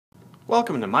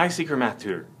Welcome to My Secret Math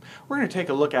Tutor. We're going to take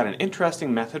a look at an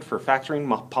interesting method for factoring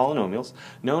polynomials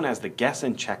known as the guess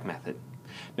and check method.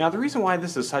 Now the reason why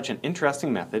this is such an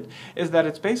interesting method is that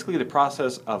it's basically the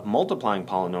process of multiplying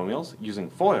polynomials using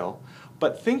FOIL,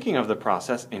 but thinking of the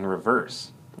process in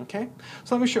reverse. Okay?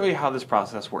 So let me show you how this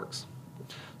process works.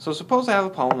 So suppose I have a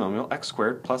polynomial x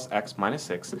squared plus x minus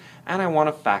 6 and I want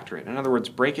to factor it. In other words,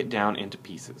 break it down into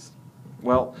pieces.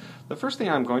 Well, the first thing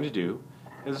I'm going to do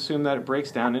is assume that it breaks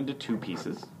down into two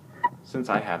pieces, since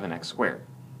I have an x squared.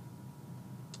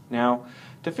 Now,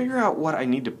 to figure out what I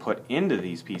need to put into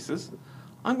these pieces,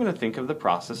 I'm going to think of the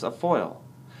process of FOIL.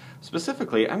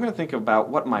 Specifically, I'm going to think about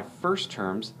what my first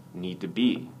terms need to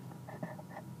be.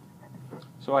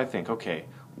 So I think, okay,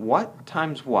 what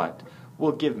times what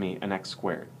will give me an x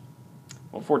squared?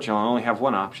 Well, fortunately, I only have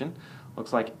one option.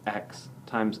 Looks like x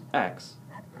times x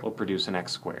will produce an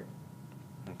x squared.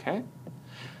 Okay?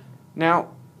 Now,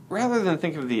 rather than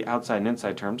think of the outside and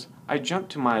inside terms, I jump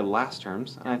to my last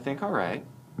terms and I think, alright,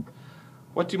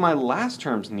 what do my last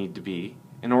terms need to be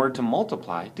in order to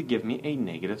multiply to give me a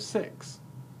negative 6?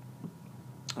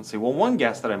 Let's see, well, one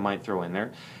guess that I might throw in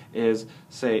there is,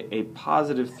 say, a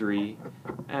positive 3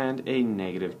 and a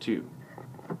negative 2.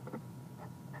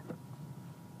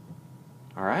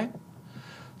 Alright?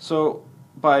 So,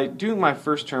 by doing my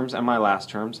first terms and my last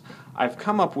terms, I've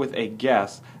come up with a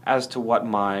guess as to what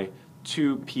my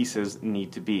two pieces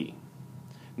need to be.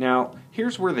 Now,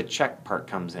 here's where the check part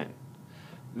comes in.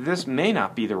 This may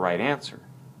not be the right answer.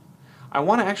 I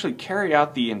want to actually carry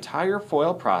out the entire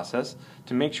FOIL process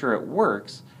to make sure it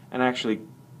works and actually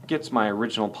gets my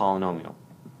original polynomial.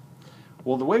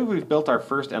 Well, the way we've built our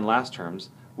first and last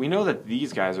terms, we know that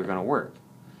these guys are going to work.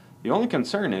 The only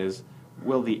concern is,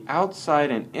 will the outside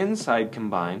and inside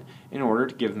combine in order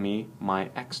to give me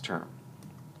my x term?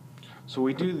 So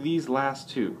we do these last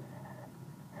two.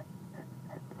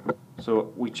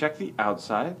 So we check the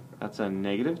outside, that's a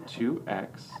negative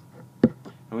 2x,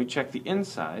 and we check the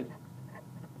inside,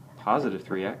 positive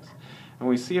 3x, and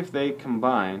we see if they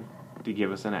combine to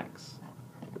give us an x.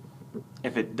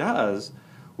 If it does,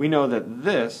 we know that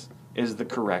this is the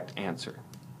correct answer.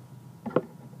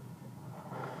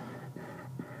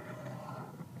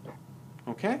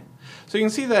 Okay? So you can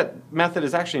see that method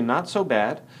is actually not so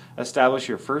bad. Establish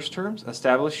your first terms,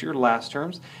 establish your last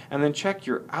terms, and then check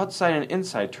your outside and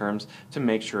inside terms to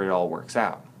make sure it all works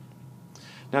out.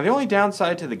 Now the only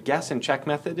downside to the guess and check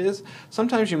method is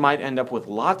sometimes you might end up with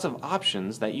lots of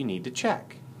options that you need to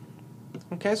check.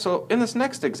 Okay, so in this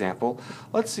next example,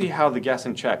 let's see how the guess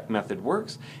and check method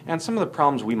works and some of the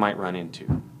problems we might run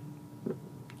into.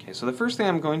 Okay, so the first thing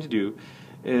I'm going to do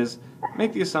is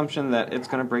make the assumption that it's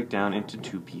going to break down into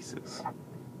two pieces.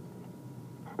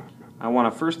 I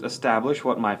want to first establish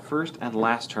what my first and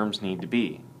last terms need to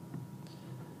be.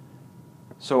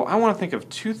 So I want to think of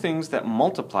two things that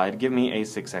multiply to give me a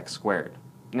 6x squared.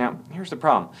 Now, here's the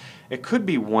problem. It could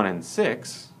be 1 and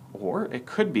 6, or it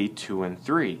could be 2 and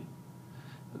 3.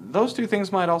 Those two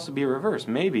things might also be reversed.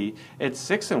 Maybe it's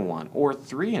 6 and 1, or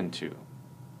 3 and 2.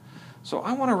 So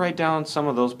I want to write down some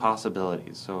of those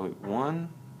possibilities. So 1,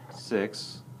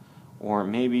 6, or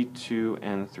maybe 2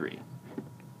 and 3.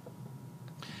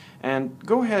 And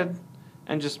go ahead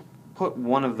and just put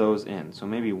one of those in. So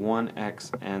maybe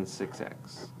 1x and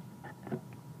 6x.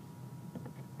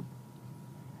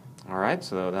 Alright,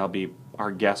 so that'll be our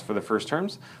guess for the first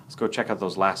terms. Let's go check out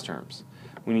those last terms.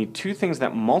 We need two things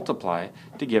that multiply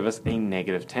to give us a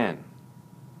negative 10.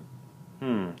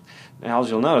 Now,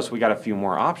 as you'll notice, we got a few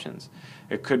more options.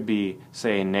 It could be,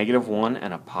 say, a negative 1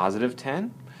 and a positive 10.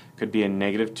 It could be a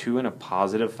negative 2 and a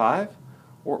positive 5.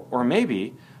 Or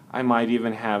maybe I might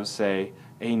even have, say,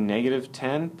 a negative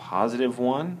 10, positive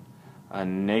 1, a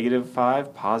negative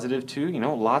 5, positive 2. You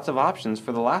know, lots of options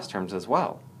for the last terms as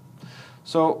well.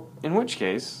 So, in which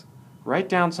case, write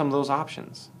down some of those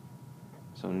options.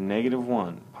 So, negative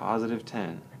 1, positive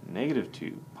 10, negative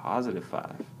 2, positive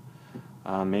 5.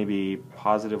 Maybe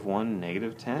positive 1,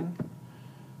 negative 10.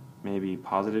 Maybe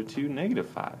positive 2, negative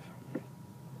 5.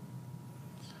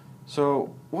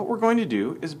 So what we're going to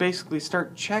do is basically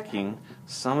start checking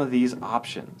some of these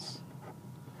options.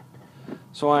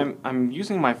 So I'm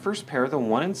using my first pair, the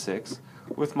 1 and 6,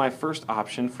 with my first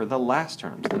option for the last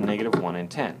terms, the negative 1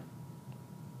 and 10.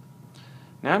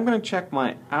 Now I'm going to check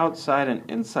my outside and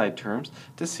inside terms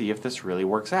to see if this really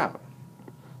works out.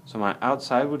 So my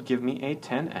outside would give me a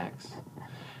 10x.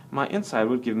 My inside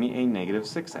would give me a negative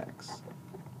 6x.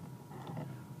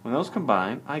 When those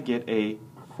combine, I get a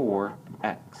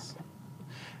 4x.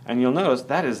 And you'll notice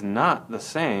that is not the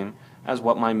same as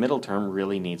what my middle term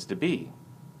really needs to be.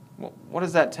 Well, what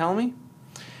does that tell me?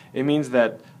 It means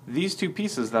that these two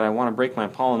pieces that I want to break my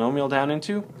polynomial down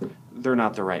into, they're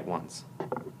not the right ones.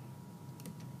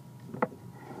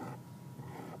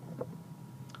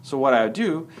 So what I would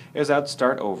do is I'd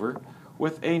start over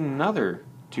with another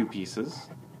two pieces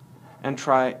and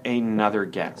try another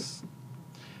guess.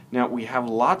 Now we have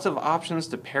lots of options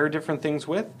to pair different things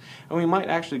with, and we might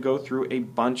actually go through a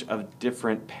bunch of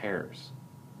different pairs.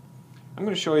 I'm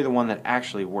going to show you the one that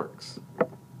actually works.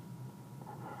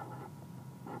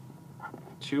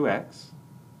 2x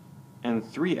and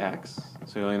 3x,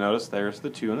 so you'll notice there's the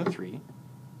 2 and the 3,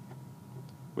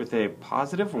 with a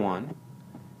positive 1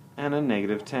 and a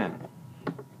negative 10.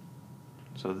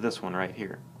 So this one right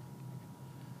here.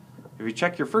 If you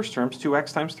check your first terms,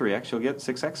 2x times 3x, you'll get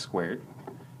 6x squared.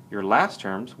 Your last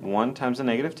terms, 1 times a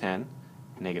negative 10,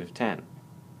 negative 10.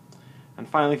 And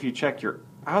finally, if you check your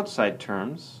outside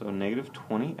terms, so negative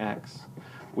 20x,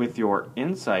 with your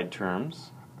inside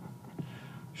terms,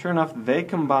 sure enough, they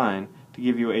combine to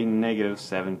give you a negative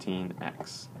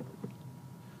 17x.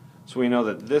 So we know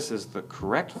that this is the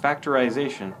correct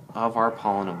factorization of our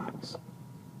polynomials.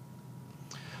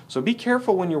 So be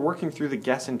careful when you're working through the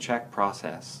guess and check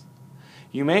process.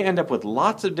 You may end up with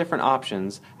lots of different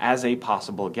options as a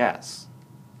possible guess.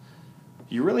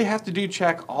 You really have to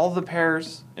check all the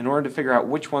pairs in order to figure out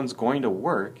which one's going to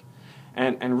work,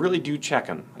 and really do check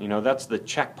them. You know, that's the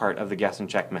check part of the guess and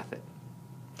check method.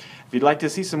 If you'd like to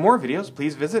see some more videos,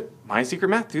 please visit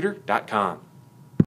mysecretmathtutor.com.